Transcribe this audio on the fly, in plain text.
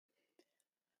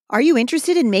Are you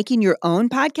interested in making your own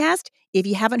podcast? If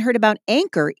you haven't heard about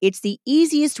Anchor, it's the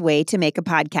easiest way to make a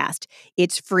podcast.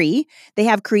 It's free. They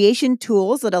have creation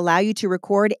tools that allow you to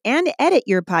record and edit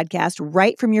your podcast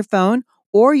right from your phone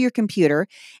or your computer.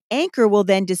 Anchor will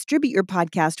then distribute your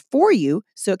podcast for you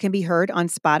so it can be heard on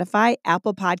Spotify,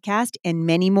 Apple Podcast, and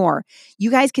many more.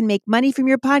 You guys can make money from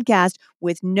your podcast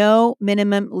with no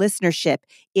minimum listenership.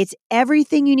 It's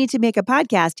everything you need to make a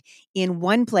podcast in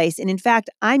one place. And in fact,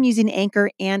 I'm using Anchor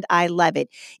and I love it.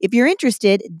 If you're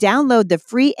interested, download the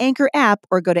free Anchor app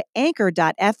or go to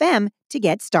anchor.fm to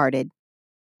get started.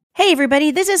 Hey,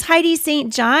 everybody, this is Heidi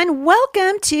St. John.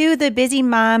 Welcome to the Busy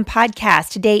Mom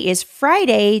Podcast. Today is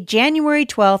Friday, January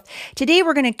 12th. Today,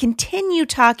 we're going to continue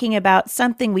talking about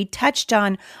something we touched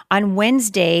on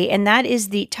Wednesday, and that is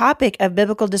the topic of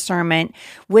biblical discernment,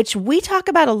 which we talk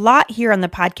about a lot here on the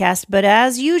podcast. But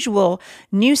as usual,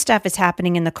 new stuff is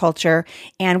happening in the culture,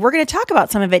 and we're going to talk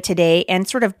about some of it today and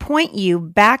sort of point you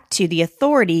back to the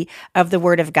authority of the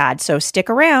Word of God. So stick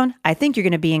around. I think you're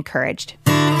going to be encouraged.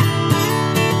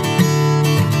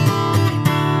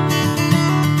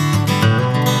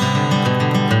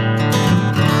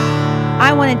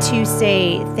 I wanted to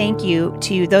say thank you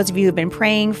to those of you who have been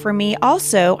praying for me.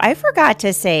 Also, I forgot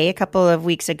to say a couple of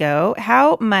weeks ago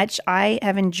how much I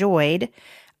have enjoyed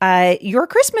your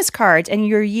Christmas cards and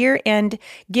your year-end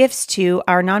gifts to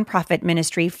our nonprofit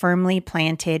ministry, Firmly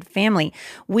Planted Family.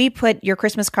 We put your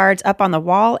Christmas cards up on the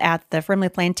wall at the Firmly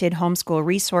Planted Homeschool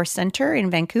Resource Center in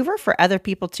Vancouver for other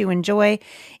people to enjoy.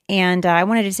 And I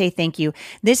wanted to say thank you.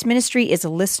 This ministry is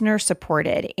listener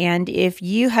supported. And if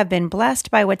you have been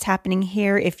blessed by what's happening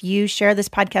here, if you share this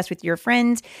podcast with your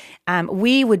friends,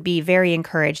 we would be very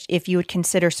encouraged if you would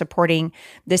consider supporting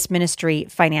this ministry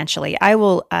financially. I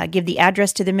will give the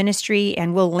address to the ministry,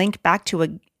 and we'll link back to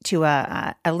a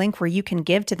link where you can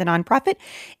give to the nonprofit,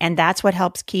 and that's what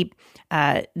helps keep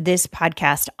this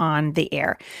podcast on the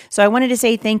air. So I wanted to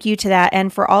say thank you to that,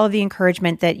 and for all of the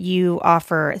encouragement that you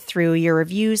offer through your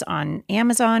reviews on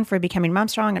Amazon for Becoming Mom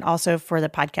Strong, and also for the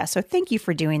podcast. So thank you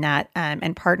for doing that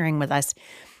and partnering with us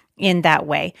in that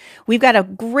way. We've got a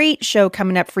great show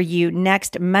coming up for you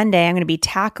next Monday. I'm going to be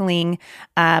tackling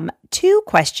two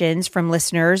questions from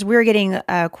listeners. We're getting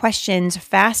questions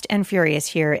fast and furious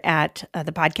here at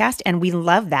the podcast, and we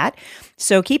love that.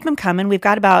 So keep them coming. We've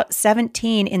got about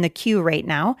 17 in the queue right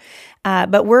now.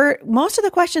 But most of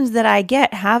the questions that I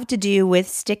get have to do with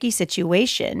sticky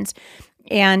situations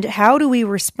and how do we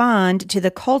respond to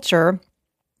the culture,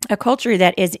 a culture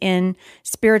that is in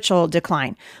spiritual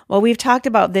decline. Well, we've talked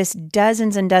about this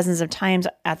dozens and dozens of times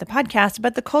at the podcast,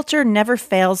 but the culture never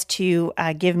fails to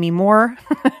give me more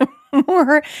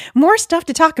stuff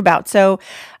to talk about. So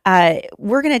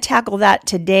we're going to tackle that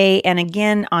today and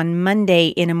again on Monday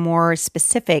in a more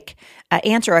specific,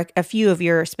 answer a few of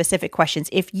your specific questions.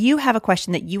 If you have a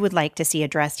question that you would like to see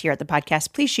addressed here at the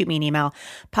podcast, please shoot me an email,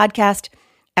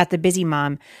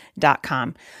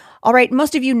 podcast@thebusymom.com. All right.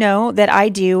 Most of you know that I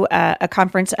do a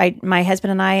conference. My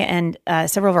husband and I and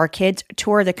several of our kids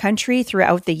tour the country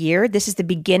throughout the year. This is the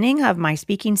beginning of my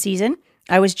speaking season.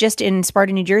 I was just in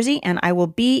Sparta, New Jersey, and I will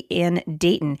be in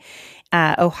Dayton,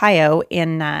 Ohio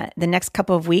in the next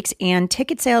couple of weeks. And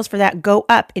ticket sales for that go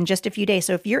up in just a few days.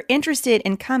 So if you're interested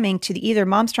in coming to either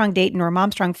Momstrong Dayton or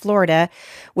Momstrong Florida,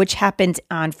 which happens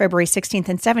on February 16th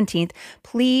and 17th,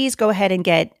 please go ahead and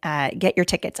get your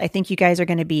tickets. I think you guys are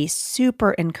going to be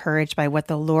super encouraged by what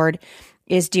the Lord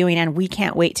is doing, and we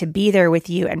can't wait to be there with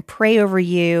you and pray over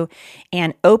you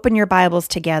and open our Bibles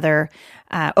together,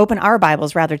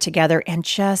 and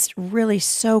just really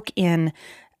soak in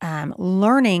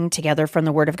learning together from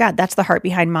the Word of God. That's the heart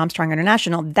behind Mom Strong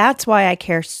International. That's why I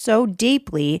care so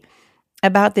deeply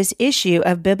about this issue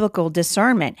of biblical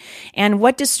discernment. And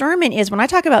what discernment is, when I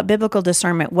talk about biblical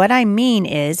discernment, what I mean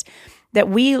is that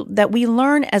we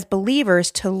learn as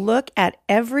believers to look at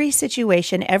every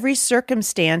situation, every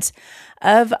circumstance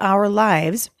of our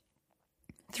lives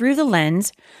through the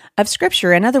lens of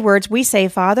Scripture. In other words, we say,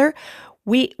 Father,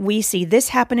 we see this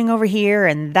happening over here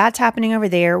and that's happening over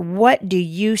there. What do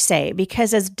you say?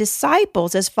 Because as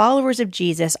disciples, as followers of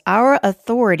Jesus, our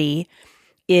authority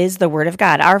is the Word of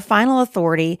God. Our final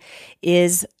authority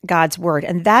is God's Word,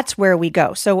 and that's where we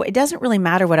go. So it doesn't really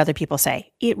matter what other people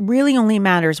say. It really only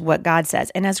matters what God says.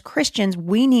 And as Christians,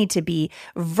 we need to be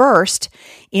versed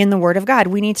in the Word of God.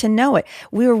 We need to know it.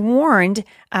 We were warned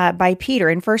by Peter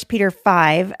in 1 Peter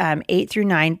 5, 8 through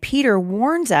 9. Peter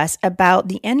warns us about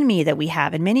the enemy that we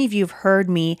have. And many of you have heard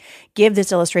me give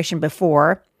this illustration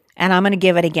before, and I'm going to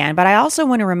give it again. But I also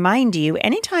want to remind you,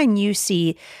 anytime you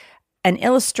see an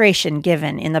illustration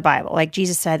given in the Bible. Like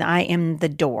Jesus said, I am the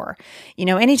door.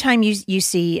 Anytime you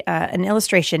see an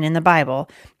illustration in the Bible,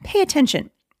 pay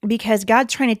attention because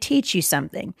God's trying to teach you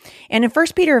something. And in 1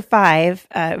 Peter 5,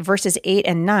 verses 8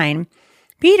 and 9,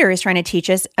 Peter is trying to teach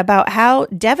us about how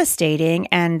devastating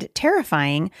and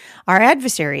terrifying our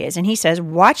adversary is. And he says,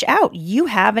 watch out, you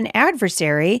have an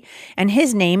adversary, and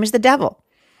his name is the devil.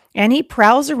 And he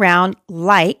prowls around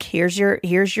like, here's your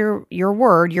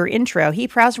word, your intro. He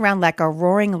prowls around like a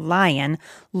roaring lion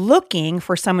looking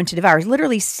for someone to devour. He's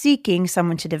literally seeking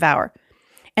someone to devour.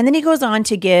 And then he goes on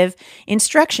to give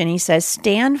instruction. He says,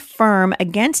 stand firm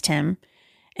against him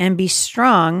and be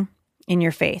strong in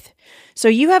your faith. So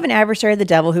you have an adversary, the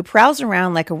devil, who prowls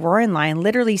around like a roaring lion,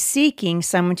 literally seeking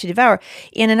someone to devour.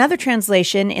 In another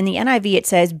translation, in the NIV, it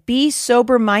says, be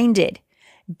sober-minded,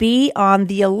 be on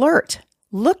the alert.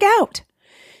 Look out.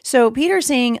 So Peter's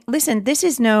saying, listen, this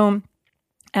is no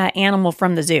animal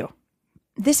from the zoo.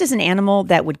 This is an animal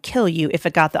that would kill you if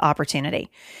it got the opportunity.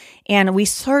 And we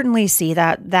certainly see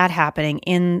that happening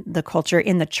in the culture,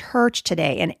 in the church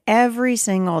today, and every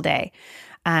single day.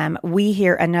 We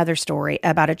hear another story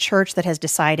about a church that has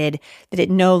decided that it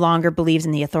no longer believes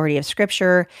in the authority of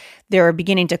Scripture. They're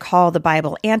beginning to call the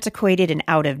Bible antiquated and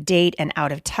out of date and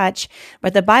out of touch.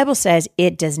 But the Bible says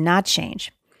it does not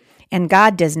change. And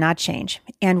God does not change.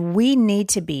 And we need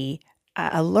to be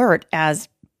alert as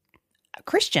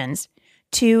Christians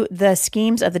to the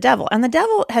schemes of the devil. And the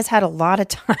devil has had a lot of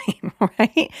time,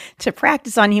 right, to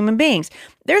practice on human beings.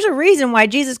 There's a reason why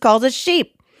Jesus calls us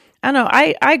sheep. I don't know.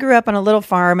 I grew up on a little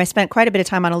farm. I spent quite a bit of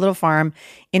time on a little farm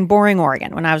in Boring,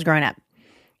 Oregon when I was growing up.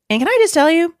 And can I just tell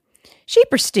you, sheep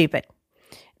are stupid.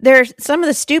 They're some of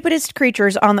the stupidest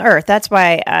creatures on the earth. That's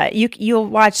why you'll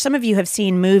watch, some of you have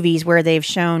seen movies where they've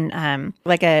shown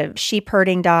like a sheep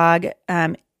herding dog.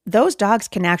 Those dogs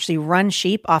can actually run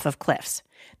sheep off of cliffs.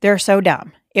 They're so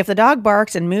dumb. If the dog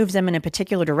barks and moves them in a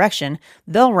particular direction,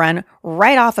 they'll run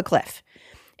right off a cliff.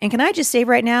 And can I just say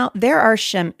right now, there are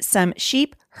some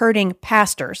sheep herding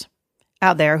pastors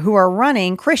out there who are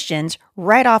running Christians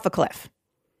right off a cliff.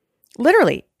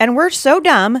 Literally. And we're so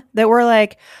dumb that we're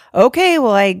like, okay,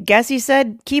 well, I guess he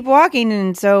said keep walking,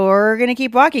 and so we're going to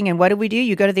keep walking. And what do?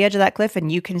 You go to the edge of that cliff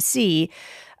and you can see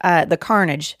the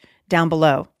carnage down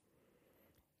below.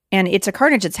 And it's a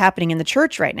carnage that's happening in the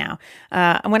church right now.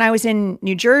 When I was in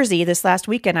New Jersey this last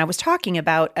weekend, I was talking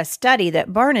about a study that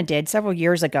Barna did several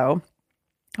years ago.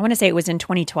 I want to say it was in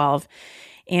 2012.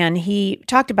 And he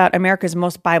talked about America's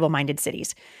most Bible-minded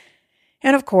cities.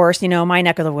 And of course, my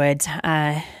neck of the woods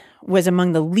was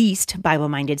among the least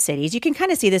Bible-minded cities. You can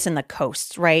kind of see this in the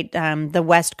coasts, right? The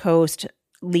West Coast,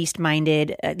 least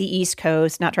minded, the East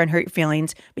Coast, not trying to hurt your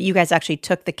feelings, but you guys actually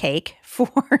took the cake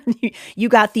for, you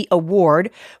got the award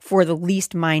for the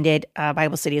least minded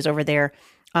Bible cities over there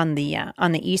on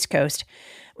the East Coast.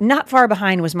 Not far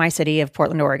behind was my city of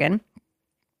Portland, Oregon.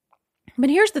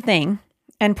 But here's the thing,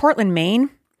 and Portland,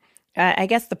 Maine, I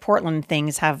guess the Portland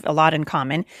things have a lot in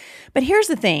common. But here's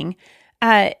the thing,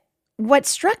 what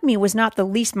struck me was not the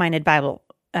least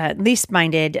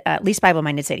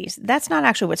Bible-minded cities. That's not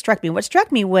actually what struck me. What struck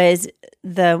me was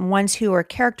the ones who are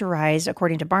characterized,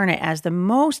 according to Barna, as the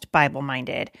most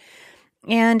Bible-minded.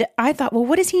 And I thought, well,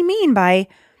 what does he mean by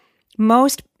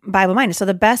most Bible-minded? So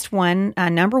the best one,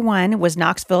 number one, was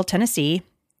Knoxville, Tennessee.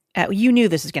 You knew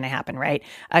this was going to happen, right?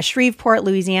 Shreveport,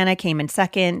 Louisiana came in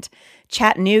second.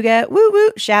 Chattanooga, woo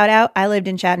woo, shout out. I lived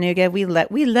in Chattanooga. We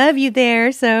love you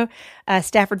there. So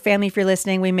Stafford family, if you're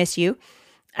listening, we miss you.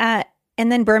 And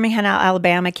then Birmingham,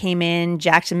 Alabama came in,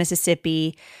 Jackson,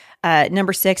 Mississippi,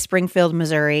 number 6, Springfield,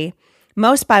 Missouri.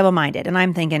 Most Bible-minded. And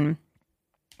I'm thinking,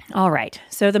 all right,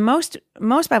 so the most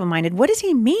Bible-minded, what does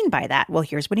he mean by that? Well,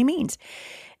 here's what he means.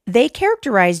 They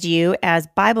characterized you as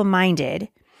Bible-minded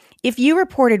if you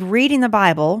reported reading the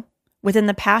Bible within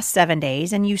the past 7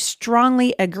 days and you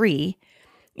strongly agree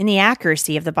in the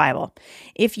accuracy of the Bible.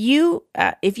 If you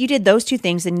did those two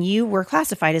things, then you were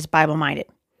classified as Bible-minded.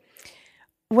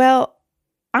 Well,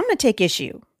 I'm going to take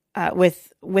issue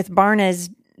with Barna's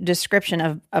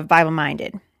description of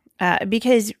Bible-minded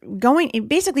because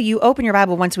basically you open your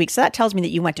Bible once a week. So that tells me that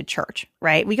you went to church,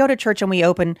 right? We go to church and we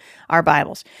open our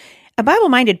Bibles. A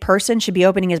Bible-minded person should be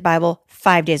opening his Bible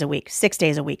 5 days a week, 6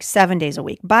 days a week, 7 days a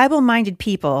week. Bible-minded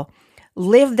people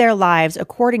live their lives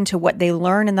according to what they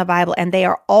learn in the Bible, and they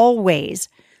are always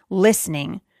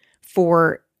listening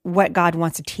for what God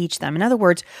wants to teach them. In other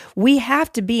words, we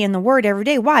have to be in the Word every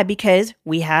day. Why? Because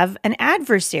we have an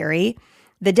adversary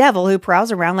the devil who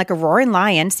prowls around like a roaring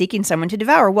lion seeking someone to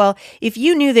devour. Well, if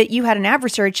you knew that you had an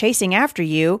adversary chasing after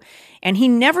you and he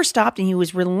never stopped and he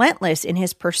was relentless in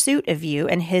his pursuit of you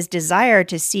and his desire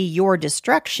to see your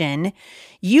destruction,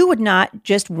 you would not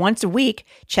just once a week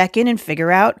check in and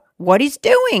figure out what he's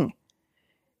doing.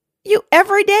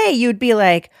 Every day you'd be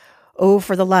like, oh,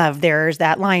 for the love, there's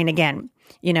that lion again.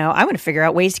 I'm going to figure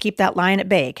out ways to keep that lion at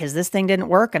bay because this thing didn't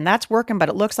work and that's working, but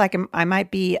it looks like I might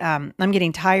be, I'm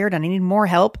getting tired and I need more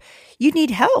help. You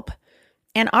need help.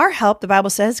 And our help, the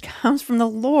Bible says, comes from the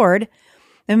Lord,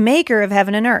 the maker of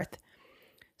heaven and earth.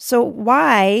 So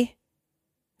why,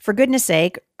 for goodness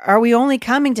sake, are we only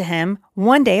coming to him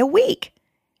one day a week?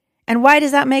 And why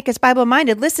does that make us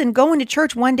Bible-minded? Listen, going to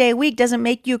church one day a week doesn't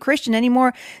make you a Christian any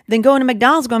more than going to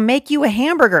McDonald's is going to make you a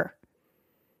hamburger.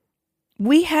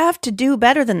 We have to do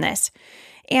better than this.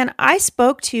 And I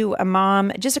spoke to a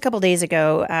mom just a couple days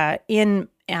ago in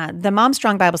the Mom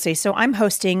Strong Bible Study. So I'm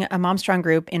hosting a Mom Strong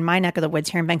group in my neck of the woods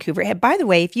here in Vancouver. Hey, by the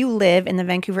way, if you live in the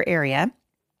Vancouver area,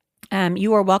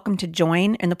 you are welcome to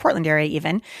join, in the Portland area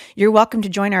even, you're welcome to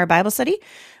join our Bible study.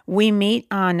 We meet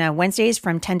on Wednesdays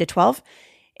from 10 to 12.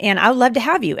 And I would love to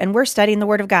have you. And we're studying the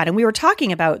Word of God. And we were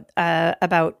talking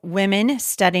about women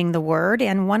studying the Word.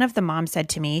 And one of the moms said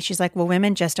to me, she's like, well,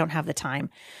 women just don't have the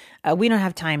time. We don't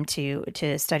have time to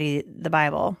study the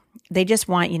Bible. They just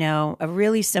want, a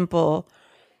really simple,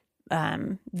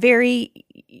 very,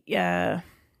 I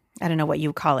don't know what you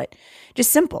would call it,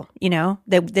 just simple,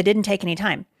 that didn't take any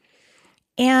time.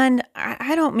 And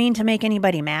I don't mean to make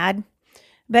anybody mad.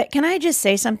 But can I just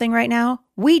say something right now?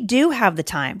 We do have the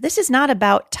time. This is not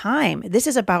about time. This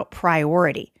is about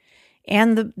priority.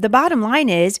 And the bottom line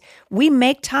is we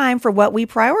make time for what we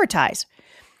prioritize.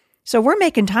 So we're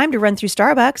making time to run through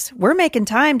Starbucks. We're making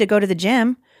time to go to the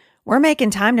gym. We're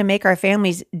making time to make our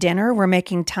families dinner. We're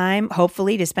making time,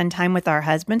 hopefully, to spend time with our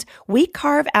husbands. We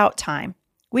carve out time.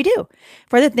 We do,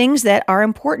 for the things that are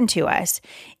important to us.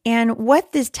 And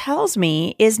what this tells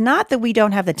me is not that we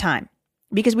don't have the time.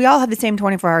 Because we all have the same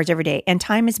 24 hours every day, and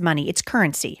time is money. It's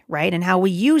currency, right? And how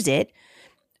we use it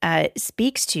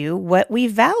speaks to what we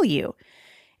value.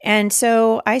 And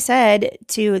so I said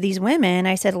to these women,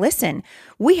 I said, listen,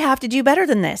 we have to do better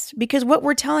than this, because what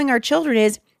we're telling our children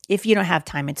is, if you don't have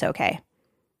time, it's okay,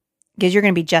 because you're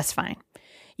going to be just fine.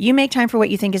 You make time for what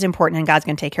you think is important, and God's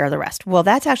going to take care of the rest. Well,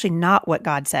 that's actually not what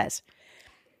God says.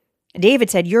 David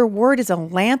said, your word is a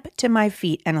lamp to my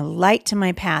feet and a light to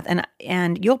my path.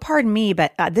 And you'll pardon me,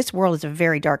 but this world is a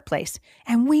very dark place.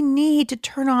 And we need to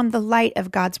turn on the light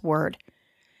of God's word.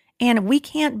 And we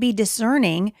can't be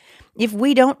discerning if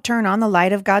we don't turn on the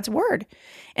light of God's word.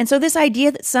 And so this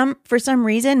idea that for some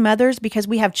reason, mothers, because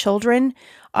we have children,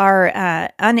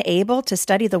 are unable to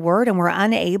study the word and we're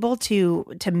unable to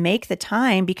make the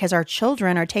time because our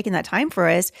children are taking that time for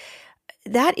us,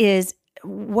 that is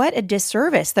what a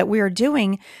disservice that we are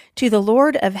doing to the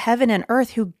Lord of heaven and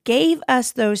earth, who gave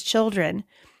us those children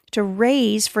to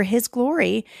raise for his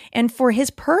glory and for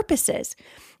his purposes.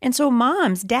 And so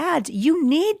moms, dads, you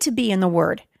need to be in the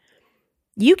word.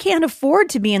 You can't afford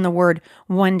to be in the word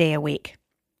one day a week.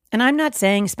 And I'm not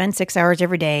saying spend 6 hours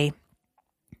every day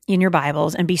in your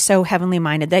Bibles and be so heavenly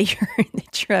minded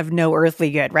that you're of no earthly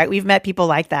good, right? We've met people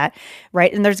like that,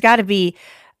 right? And there's got to be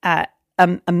a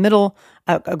middle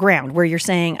ground where you're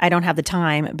saying, I don't have the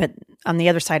time, but on the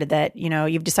other side of that,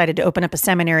 you've decided to open up a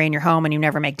seminary in your home and you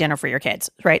never make dinner for your kids,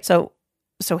 right? So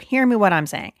hear me what I'm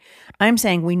saying. I'm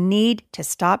saying we need to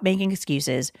stop making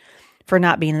excuses for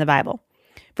not being in the Bible.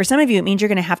 For some of you, it means you're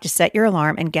going to have to set your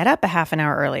alarm and get up a half an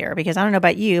hour earlier, because I don't know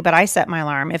about you, but I set my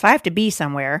alarm. If I have to be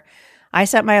somewhere, I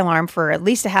set my alarm for at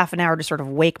least a half an hour to sort of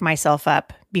wake myself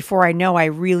up before I know I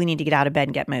really need to get out of bed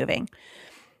and get moving.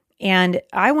 And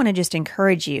I want to just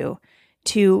encourage you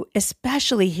to,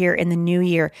 especially here in the new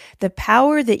year, the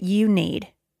power that you need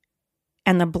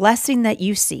and the blessing that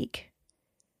you seek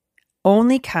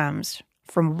only comes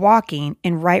from walking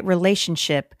in right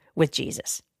relationship with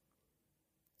Jesus.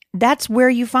 That's where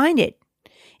you find it.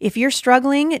 If you're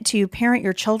struggling to parent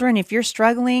your children, if you're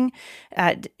struggling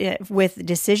with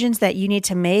decisions that you need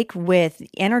to make, with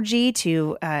energy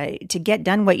to get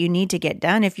done what you need to get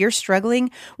done, if you're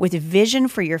struggling with vision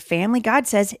for your family, God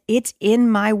says it's in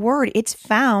my word. It's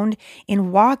found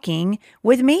in walking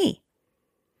with me.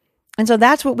 And so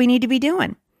that's what we need to be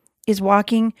doing, is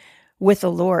walking with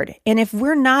the Lord. And if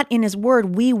we're not in his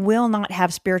word, we will not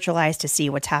have spiritual eyes to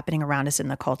see what's happening around us in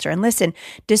the culture. And listen,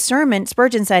 discernment,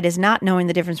 Spurgeon said, is not knowing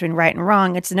the difference between right and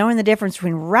wrong. It's knowing the difference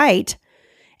between right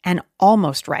and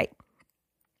almost right.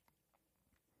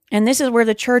 And this is where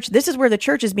the church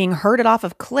is being herded off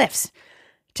of cliffs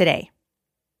today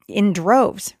in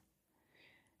droves.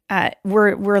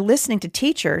 we're listening to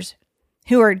teachers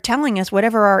who are telling us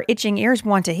whatever our itching ears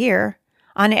want to hear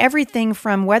on everything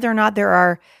from whether or not there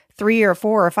are 3 or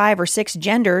 4 or 5 or 6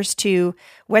 genders to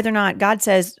whether or not God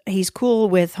says he's cool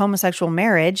with homosexual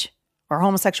marriage or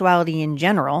homosexuality in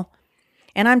general.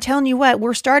 And I'm telling you what,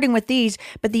 we're starting with these,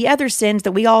 but the other sins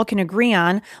that we all can agree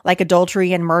on, like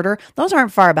adultery and murder, those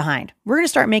aren't far behind. We're going to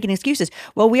start making excuses.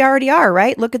 Well, we already are,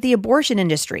 right? Look at the abortion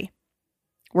industry.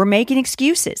 We're making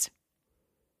excuses.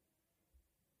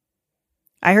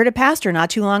 I heard a pastor not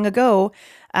too long ago,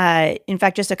 in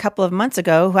fact, just a couple of months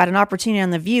ago, who had an opportunity on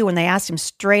The View when they asked him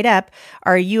straight up,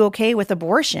 "Are you okay with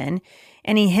abortion?"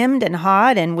 And he hemmed and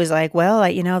hawed and was like, "Well,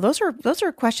 those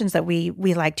are questions that we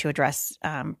like to address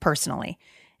personally."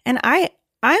 And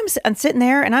I'm sitting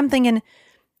there and I'm thinking,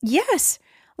 yes,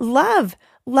 love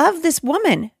this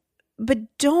woman, but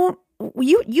don't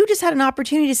you just had an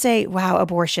opportunity to say, "Wow,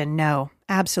 abortion, no,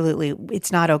 absolutely,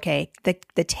 it's not okay."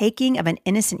 The taking of an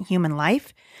innocent human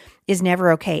life is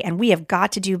never okay, and we have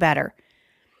got to do better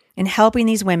in helping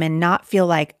these women not feel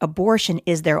like abortion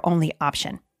is their only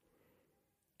option.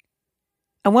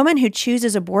 A woman who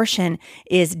chooses abortion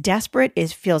is desperate,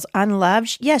 feels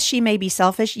unloved. Yes, she may be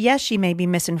selfish. Yes, she may be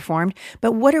misinformed.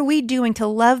 But what are we doing to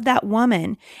love that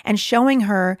woman and showing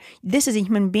her this is a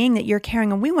human being that you're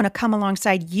carrying, and we want to come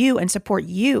alongside you and support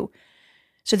you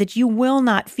so that you will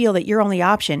not feel that your only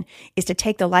option is to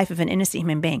take the life of an innocent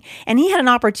human being. And he had an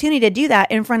opportunity to do that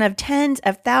in front of tens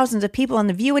of thousands of people on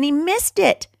The View, and he missed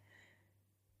it.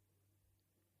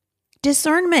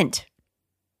 Discernment.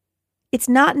 It's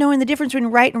not knowing the difference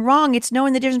between right and wrong. It's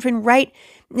knowing the difference between right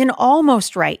and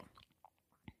almost right.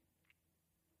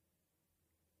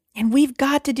 And we've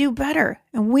got to do better.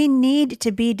 And we need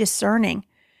to be discerning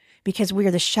because we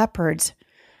are the shepherds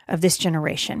of this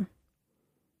generation.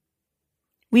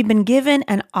 We've been given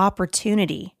an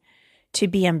opportunity to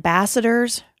be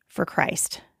ambassadors for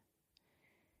Christ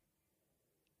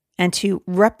and to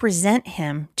represent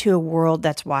him to a world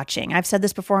that's watching. I've said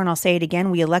this before and I'll say it again.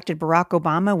 We elected Barack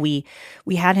Obama.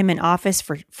 We had him in office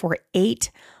for 8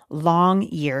 long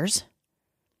years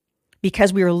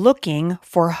because we were looking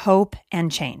for hope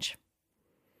and change.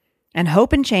 And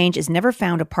hope and change is never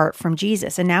found apart from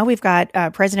Jesus. And now we've got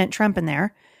President Trump in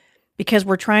there because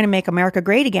we're trying to make America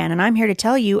great again. And I'm here to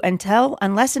tell you,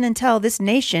 unless and until this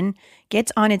nation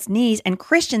gets on its knees and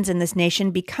Christians in this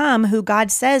nation become who God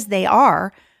says they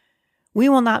are, we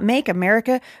will not make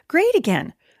America great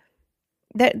again.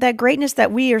 That greatness that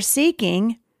we are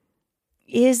seeking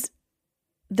is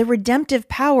the redemptive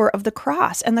power of the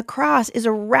cross. And the cross is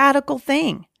a radical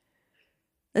thing.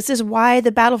 This is why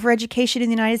the battle for education in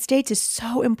the United States is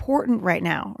so important right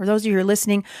now. Or those of you who are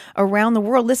listening around the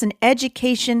world, listen,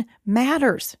 education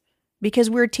matters because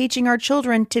we're teaching our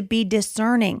children to be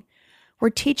discerning. We're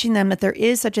teaching them that there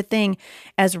is such a thing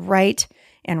as right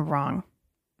and wrong.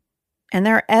 And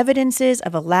there are evidences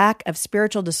of a lack of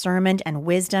spiritual discernment and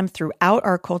wisdom throughout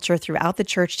our culture, throughout the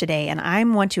church today. And I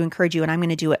want to encourage you, and I'm going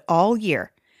to do it all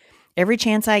year. Every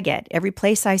chance I get, every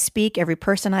place I speak, every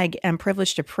person I am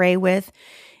privileged to pray with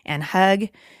and hug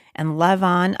and love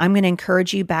on, I'm going to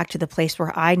encourage you back to the place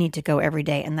where I need to go every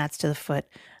day, and that's to the foot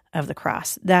of the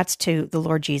cross. That's to the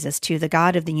Lord Jesus, to the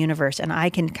God of the universe. And I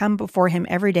can come before him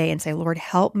every day and say, "Lord,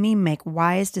 help me make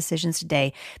wise decisions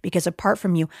today, because apart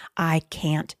from you, I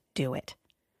can't do it."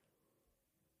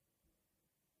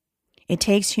 It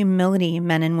takes humility,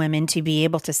 men and women, to be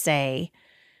able to say,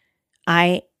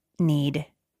 I need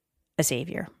a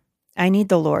Savior. I need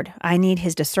the Lord. I need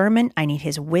his discernment. I need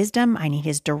his wisdom. I need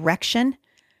his direction.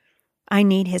 I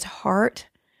need his heart.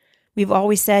 We've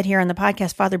always said here on the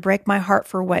podcast, Father, break my heart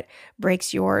for what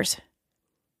breaks yours.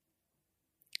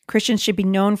 Christians should be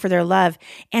known for their love.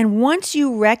 And once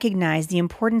you recognize the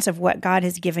importance of what God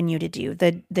has given you to do,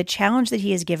 the challenge that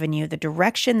he has given you, the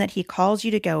direction that he calls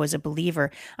you to go as a believer,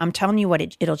 I'm telling you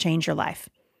what, it'll change your life.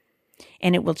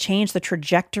 And it will change the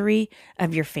trajectory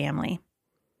of your family.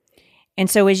 And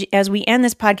so as we end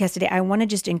this podcast today, I want to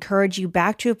just encourage you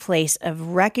back to a place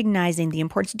of recognizing the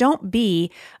importance. Don't be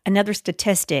another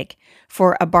statistic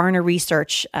for a Barna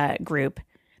research group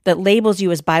that labels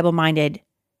you as Bible-minded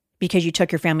because you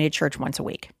took your family to church once a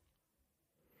week.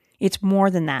 It's more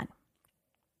than that.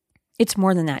 It's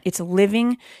more than that. It's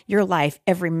living your life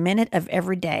every minute of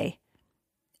every day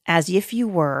as if you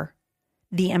were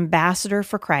the ambassador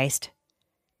for Christ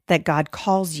that God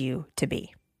calls you to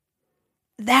be.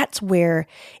 That's where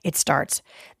it starts.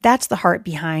 That's the heart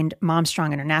behind Mom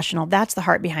Strong International. That's the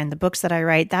heart behind the books that I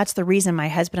write. That's the reason my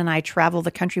husband and I travel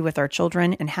the country with our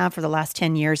children and have for the last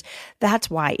 10 years. That's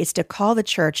why. It's to call the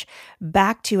church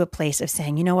back to a place of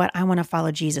saying, you know what? I want to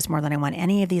follow Jesus more than I want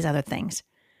any of these other things.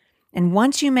 And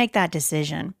once you make that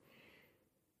decision,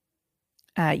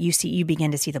 you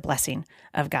begin to see the blessing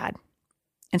of God.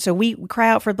 And so we cry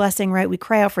out for blessing, right? We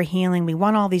cry out for healing. We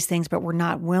want all these things, but we're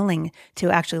not willing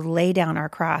to actually lay down our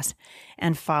cross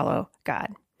and follow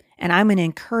God. And I'm going to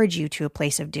encourage you to a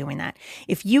place of doing that.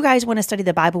 If you guys want to study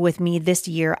the Bible with me this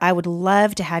year, I would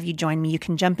love to have you join me. You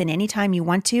can jump in anytime you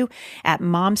want to at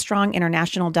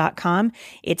momstronginternational.com.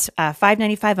 It's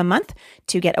 $5.95 a month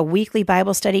to get a weekly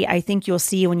Bible study. I think you'll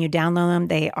see when you download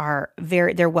them,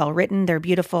 they're well written. They're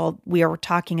beautiful. We are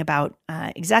talking about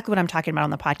exactly what I'm talking about on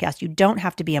the podcast. You don't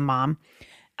have to be a mom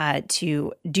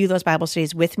to do those Bible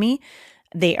studies with me.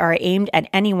 They are aimed at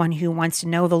anyone who wants to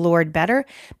know the Lord better,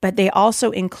 but they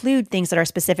also include things that are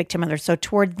specific to mothers. So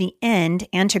toward the end,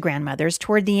 and to grandmothers,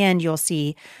 toward the end, you'll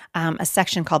see a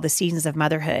section called the Seasons of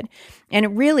Motherhood.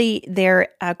 And really, they're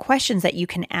questions that you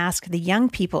can ask the young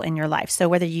people in your life. So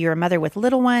whether you're a mother with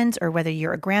little ones, or whether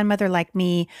you're a grandmother like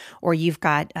me, or you've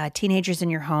got teenagers in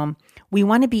your home, we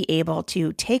want to be able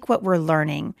to take what we're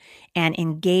learning and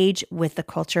engage with the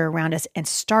culture around us, and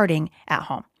starting at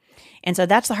home. And so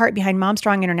that's the heart behind Mom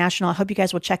Strong International. I hope you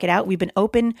guys will check it out. We've been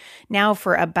open now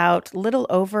for about little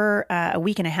over a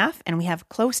week and a half, and we have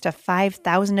close to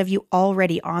 5,000 of you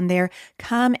already on there.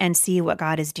 Come and see what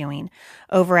God is doing.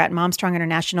 Over at Mom Strong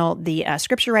International, the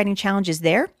scripture writing challenge is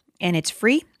there, and it's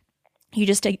free. You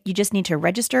just need to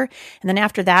register, and then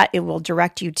after that, it will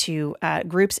direct you to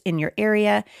groups in your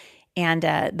area. And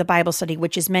the Bible study,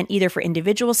 which is meant either for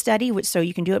individual study, so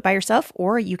you can do it by yourself,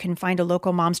 or you can find a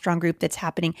local Mom Strong group that's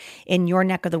happening in your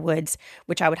neck of the woods,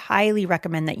 which I would highly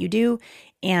recommend that you do,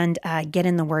 and get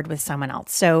in the Word with someone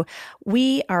else. So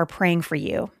we are praying for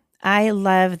you. I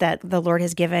love that the Lord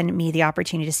has given me the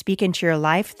opportunity to speak into your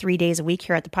life 3 days a week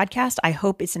here at the podcast. I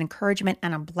hope it's an encouragement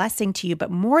and a blessing to you.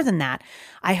 But more than that,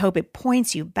 I hope it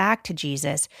points you back to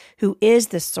Jesus, who is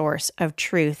the source of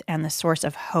truth and the source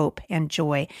of hope and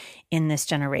joy in this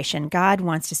generation. God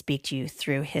wants to speak to you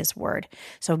through His Word.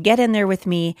 So get in there with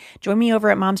me. Join me over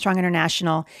at Mom Strong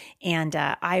International. And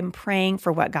I'm praying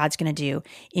for what God's going to do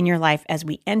in your life as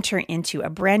we enter into a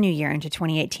brand new year, into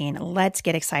 2018. Let's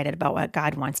get excited about what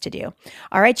God wants to do.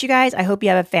 All right, you guys, I hope you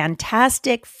have a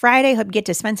fantastic Friday. Hope you get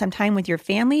to spend some time with your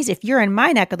families. If you're in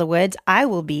my neck of the woods, I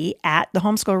will be at the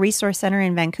Homeschool Resource Center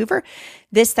in Vancouver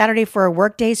this Saturday for a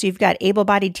work day. So you've got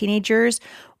able-bodied teenagers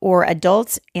or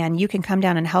adults, and you can come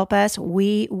down and help us.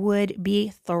 We would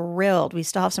be thrilled. We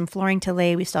still have some flooring to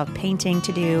lay. We still have painting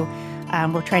to do.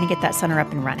 We're trying to get that center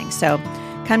up and running. So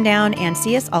come down and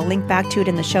see us. I'll link back to it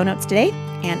in the show notes today.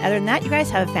 And other than that, you guys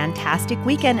have a fantastic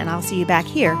weekend, and I'll see you back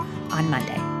here on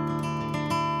Monday.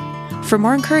 For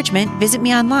more encouragement, visit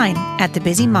me online at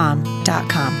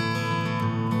thebusymom.com.